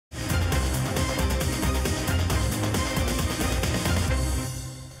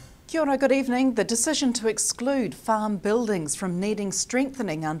Kia ora, good evening. The decision to exclude farm buildings from needing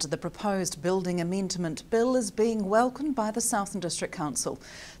strengthening under the proposed Building Amendment Bill is being welcomed by the Southland District Council.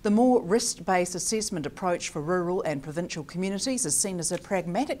 The more risk-based assessment approach for rural and provincial communities is seen as a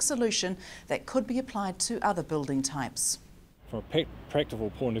pragmatic solution that could be applied to other building types. From a practical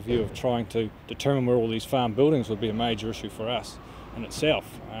point of view of trying to determine where all these farm buildings would be a major issue for us in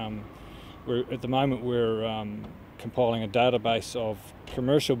itself. At the moment we're compiling a database of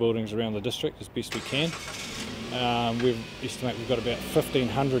commercial buildings around the district as best we can. We estimate we've got about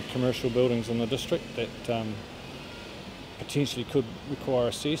 1,500 commercial buildings in the district that potentially could require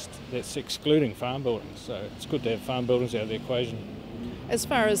assessed. That's excluding farm buildings, so it's good to have farm buildings out of the equation. As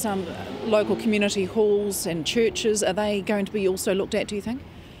far as local community halls and churches, are they going to be also looked at, do you think?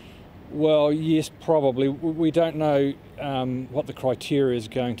 Well, yes, probably. We don't know what the criteria is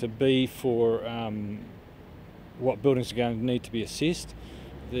going to be for what buildings are going to need to be assessed.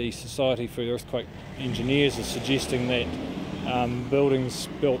 The Society for Earthquake Engineers is suggesting that buildings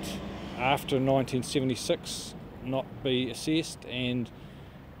built after 1976 not be assessed, and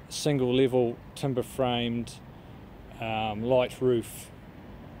single level timber framed light roof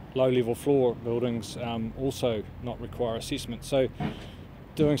low level floor buildings also not require assessment. So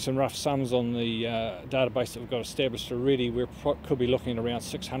doing some rough sums on the database that we've got established already, we could be looking at around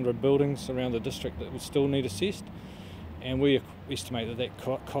 600 buildings around the district that would still need assessed, and we estimate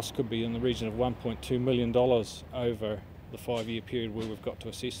that cost could be in the region of $1.2 million over the 5-year period where we've got to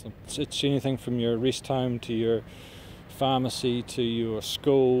assess them. It's anything from your rest home to your pharmacy to your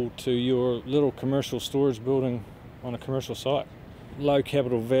school to your little commercial storage building on a commercial site. Low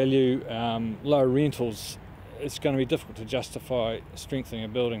capital value, low rentals. It's going to be difficult to justify strengthening a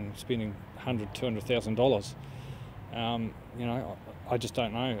building, spending $100,000 to $200,000. You know, I just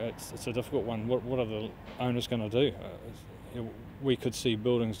don't know. It's a difficult one. What are the owners going to do? We could see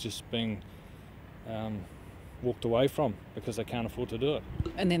buildings just being walked away from because they can't afford to do it.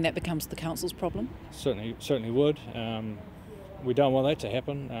 And then that becomes the council's problem? Certainly would. We don't want that to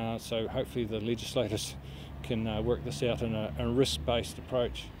happen. So hopefully the legislators can work this out in a risk-based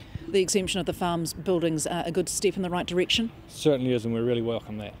approach. The exemption of the farms buildings are a good step in the right direction? Certainly is, and we really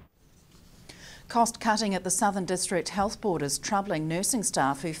welcome that. Cost cutting at the Southern District Health Board is troubling nursing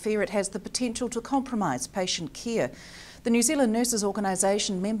staff who fear it has the potential to compromise patient care. The New Zealand Nurses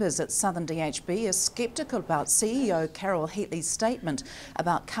Organisation members at Southern DHB are sceptical about CEO Carol Heatley's statement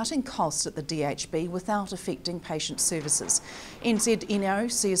about cutting costs at the DHB without affecting patient services.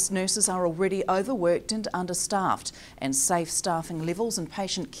 NZNO says nurses are already overworked and understaffed, and safe staffing levels and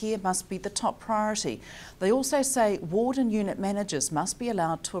patient care must be the top priority. They also say ward and unit managers must be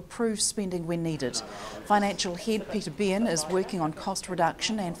allowed to approve spending when needed. Financial head Peter Bean is working on cost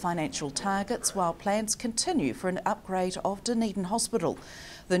reduction and financial targets while plans continue for an upgrade of Dunedin Hospital.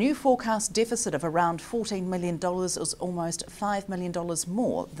 The new forecast deficit of around $14 million is almost $5 million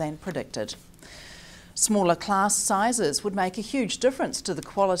more than predicted. Smaller class sizes would make a huge difference to the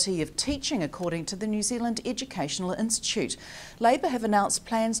quality of teaching, according to the New Zealand Educational Institute. Labour have announced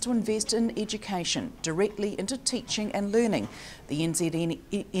plans to invest in education, directly into teaching and learning. The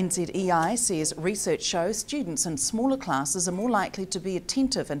NZEI says research shows students in smaller classes are more likely to be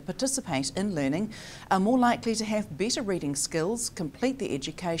attentive and participate in learning, are more likely to have better reading skills, complete their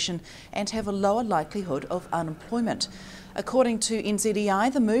education and have a lower likelihood of unemployment. According to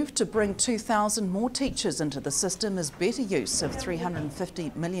NZEI, the move to bring 2,000 more teachers into the system is better use of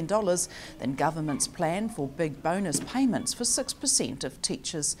 $350 million than government's plan for big bonus payments for 6% of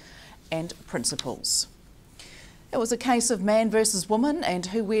teachers and principals. It was a case of man versus woman and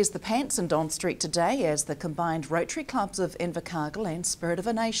who wears the pants in Don Street today as the combined Rotary Clubs of Invercargill and Spirit of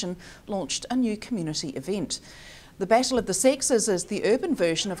a Nation launched a new community event. The Battle of the Sexes is the urban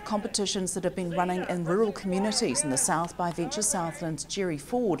version of competitions that have been running in rural communities in the south by Venture Southland's Jerry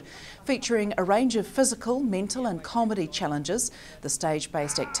Ford, featuring a range of physical, mental and comedy challenges. The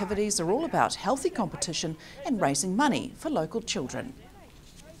stage-based activities are all about healthy competition and raising money for local children.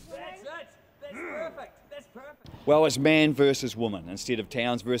 Well, it's man versus woman instead of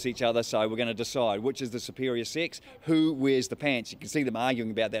towns versus each other, so we're going to decide which is the superior sex, who wears the pants. You can see them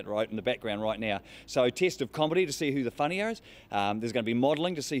arguing about that right in the background right now. So test of comedy to see who the funnier is. There's going to be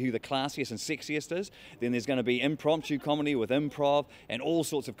modelling to see who the classiest and sexiest is. Then there's going to be impromptu comedy with improv and all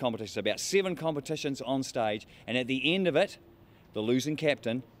sorts of competitions, about 7 competitions on stage, and at the end of it, the losing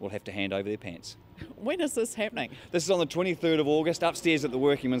captain will have to hand over their pants. When is this happening? This is on the 23rd of August, upstairs at the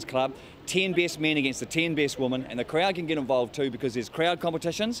Workingmen's Club. 10 best men against the 10 best women, and the crowd can get involved too because there's crowd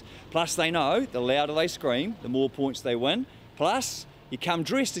competitions. Plus they know the louder they scream, the more points they win. Plus you come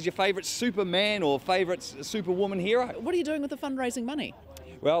dressed as your favourite Superman or favourite Superwoman hero. What are you doing with the fundraising money?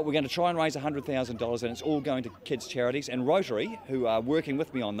 Well, we're going to try and raise $100,000 and it's all going to kids' charities. And Rotary, who are working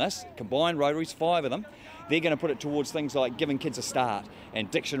with me on this, combined Rotaries, 5 of them, they're going to put it towards things like giving kids a start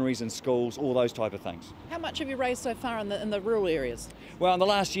and dictionaries in schools, all those type of things. How much have you raised so far in the rural areas? Well, in the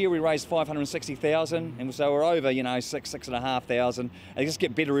last year we raised $560,000, and so we're over, $6,500, and it just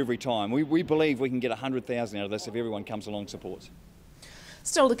get better every time. We believe we can get $100,000 out of this if everyone comes along and supports.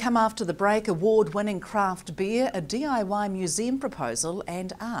 Still to come after the break, award-winning craft beer, a DIY museum proposal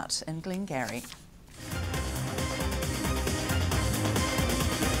and art in Glengarry.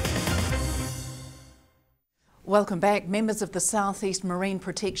 Welcome back. Members of the South East Marine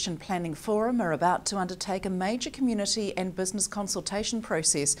Protection Planning Forum are about to undertake a major community and business consultation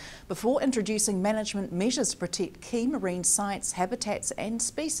process before introducing management measures to protect key marine sites, habitats and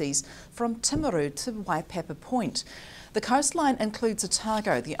species from Timaru to Waipapa Point. The coastline includes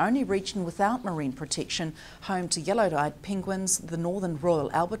Otago, the only region without marine protection, home to yellow-eyed penguins, the northern royal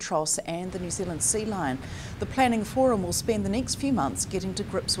albatross and the New Zealand sea lion. The planning forum will spend the next few months getting to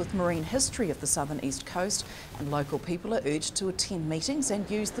grips with marine history of the southern east coast, and local people are urged to attend meetings and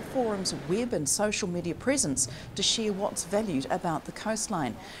use the forum's web and social media presence to share what's valued about the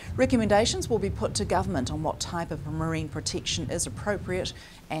coastline. Recommendations will be put to government on what type of marine protection is appropriate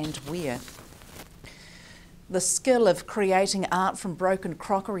and where. The skill of creating art from broken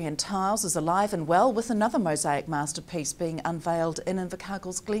crockery and tiles is alive and well, with another mosaic masterpiece being unveiled in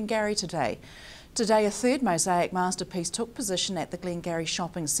Invercargill's Glengarry today. Today, a third mosaic masterpiece took position at the Glengarry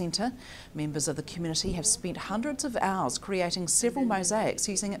Shopping Centre. Members of the community have spent hundreds of hours creating several mosaics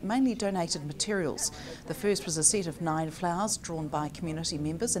using mainly donated materials. The first was a set of 9 flowers drawn by community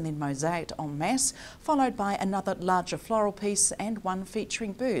members and then mosaicked en masse, followed by another larger floral piece and one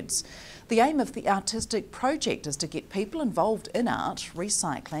featuring birds. The aim of the artistic project is to get people involved in art,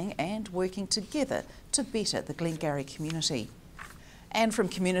 recycling and working together to better the Glengarry community. And from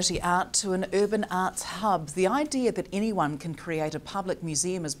community art to an urban arts hub, the idea that anyone can create a public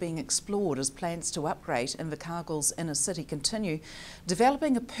museum is being explored as plans to upgrade Invercargill's inner city continue.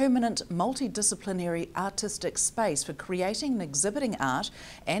 Developing a permanent multidisciplinary artistic space for creating and exhibiting art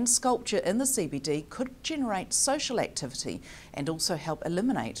and sculpture in the CBD could generate social activity and also help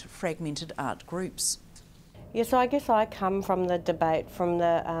eliminate fragmented art groups. Yeah, so I guess I come from the debate from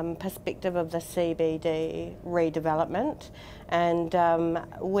the perspective of the CBD redevelopment, and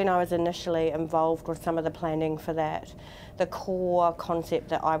when I was initially involved with some of the planning for that, the core concept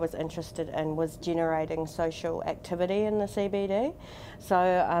that I was interested in was generating social activity in the CBD.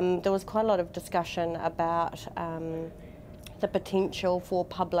 So there was quite a lot of discussion about the potential for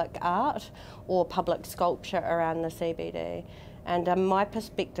public art or public sculpture around the CBD. And my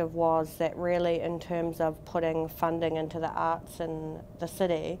perspective was that really in terms of putting funding into the arts in the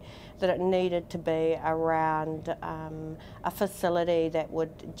city, that it needed to be around a facility that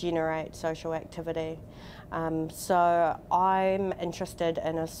would generate social activity. So I'm interested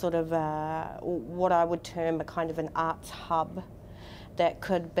in a sort of what I would term a kind of an arts hub that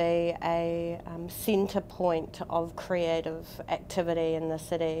could be a centre point of creative activity in the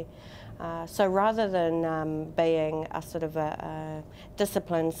city. So rather than being a sort of a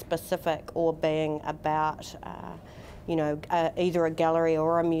discipline specific or being about either a gallery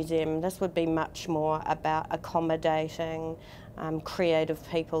or a museum, this would be much more about accommodating creative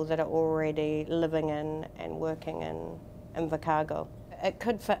people that are already living in and working in Invercargill. It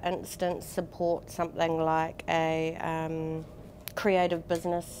could, for instance, support something like a creative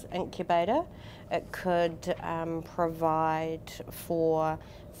business incubator. It could provide for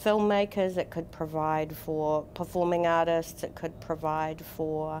filmmakers, it could provide for performing artists, it could provide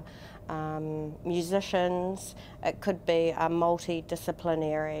for musicians, it could be a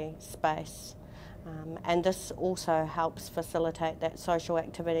multidisciplinary space. And this also helps facilitate that social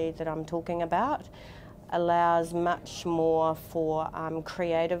activity that I'm talking about, allows much more for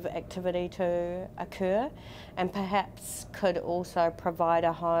creative activity to occur, and perhaps could also provide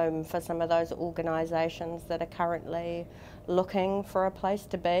a home for some of those organisations that are currently looking for a place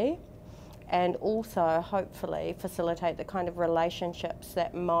to be, and also hopefully facilitate the kind of relationships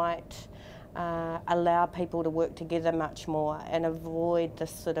that might allow people to work together much more and avoid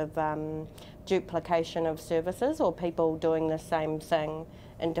this sort of duplication of services or people doing the same thing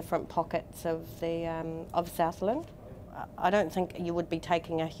in different pockets of Southland. I don't think you would be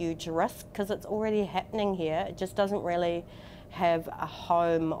taking a huge risk because it's already happening here. It just doesn't really have a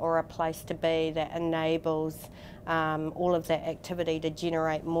home or a place to be that enables all of that activity to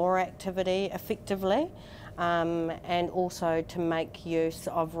generate more activity effectively, and also to make use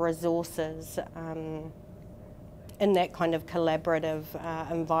of resources in that kind of collaborative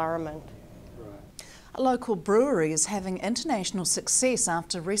environment. A local brewery is having international success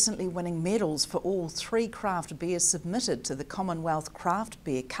after recently winning medals for all 3 craft beers submitted to the Commonwealth Craft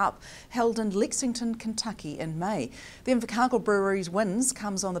Beer Cup held in Lexington, Kentucky in May. The Invercargill Brewery's wins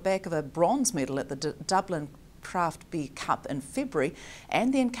comes on the back of a bronze medal at the Dublin Craft Beer Cup in February,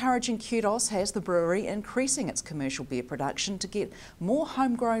 and the encouraging kudos has the brewery increasing its commercial beer production to get more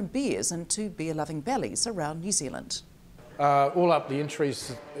homegrown beers into beer-loving bellies around New Zealand. All up the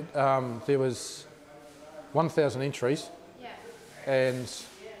entries, there was 1,000 entries and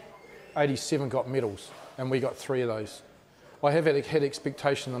 87 got medals, and we got 3 of those. I have had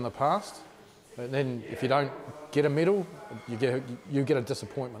expectation in the past, and then if you don't get a medal, you get a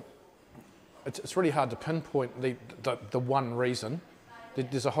disappointment. It's really hard to pinpoint the one reason.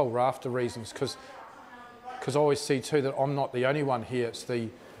 There's a whole raft of reasons, because I always see too that I'm not the only one here. It's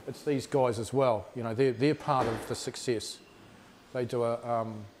these guys as well. You know, they're part of the success. They do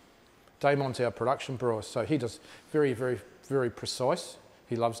Damon's our production brewer, so he does very, very, very precise.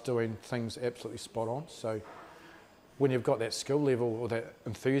 He loves doing things absolutely spot on. So when you've got that skill level or that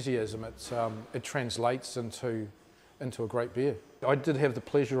enthusiasm, it translates into a great beer. I did have the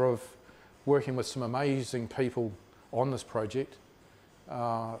pleasure of working with some amazing people on this project.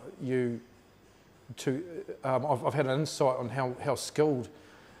 I've had an insight on how skilled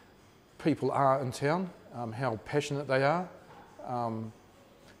people are in town, how passionate they are.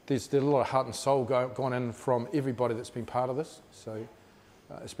 There's a lot of heart and soul gone in from everybody that's been part of this, so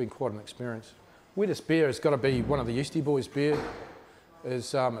it's been quite an experience. Wettest beer has got to be one of the Yeasty Boys beer.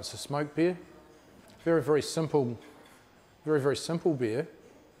 It's a smoke beer, very, very simple beer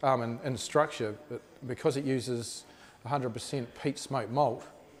in structure, but because it uses 100% peat smoke malt,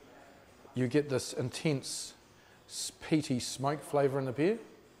 you get this intense peaty smoke flavour in the beer.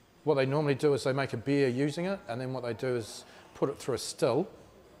 What they normally do is they make a beer using it, and then what they do is put it through a still,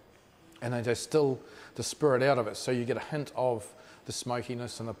 and they distill the spirit out of it, so you get a hint of the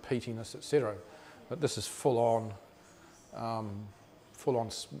smokiness and the peatiness, etc. But this is full on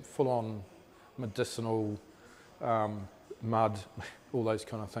medicinal, mud, all those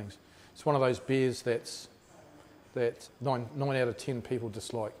kind of things. It's one of those beers that 9 out of 10 people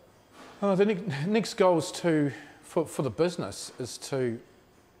dislike. The next goal is for the business is to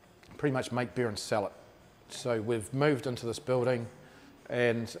pretty much make beer and sell it. So we've moved into this building,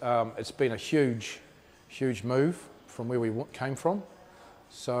 and it's been a huge move from where we came from.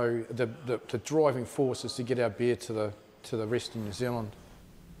 So the driving force is to get our beer to the rest of New Zealand.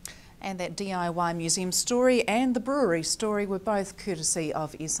 And that DIY museum story and the brewery story were both courtesy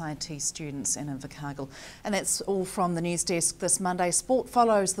of SIT students in Invercargill. And that's all from the news desk this Monday. Sport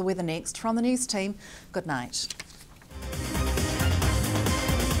follows the weather next. From the news team, good night.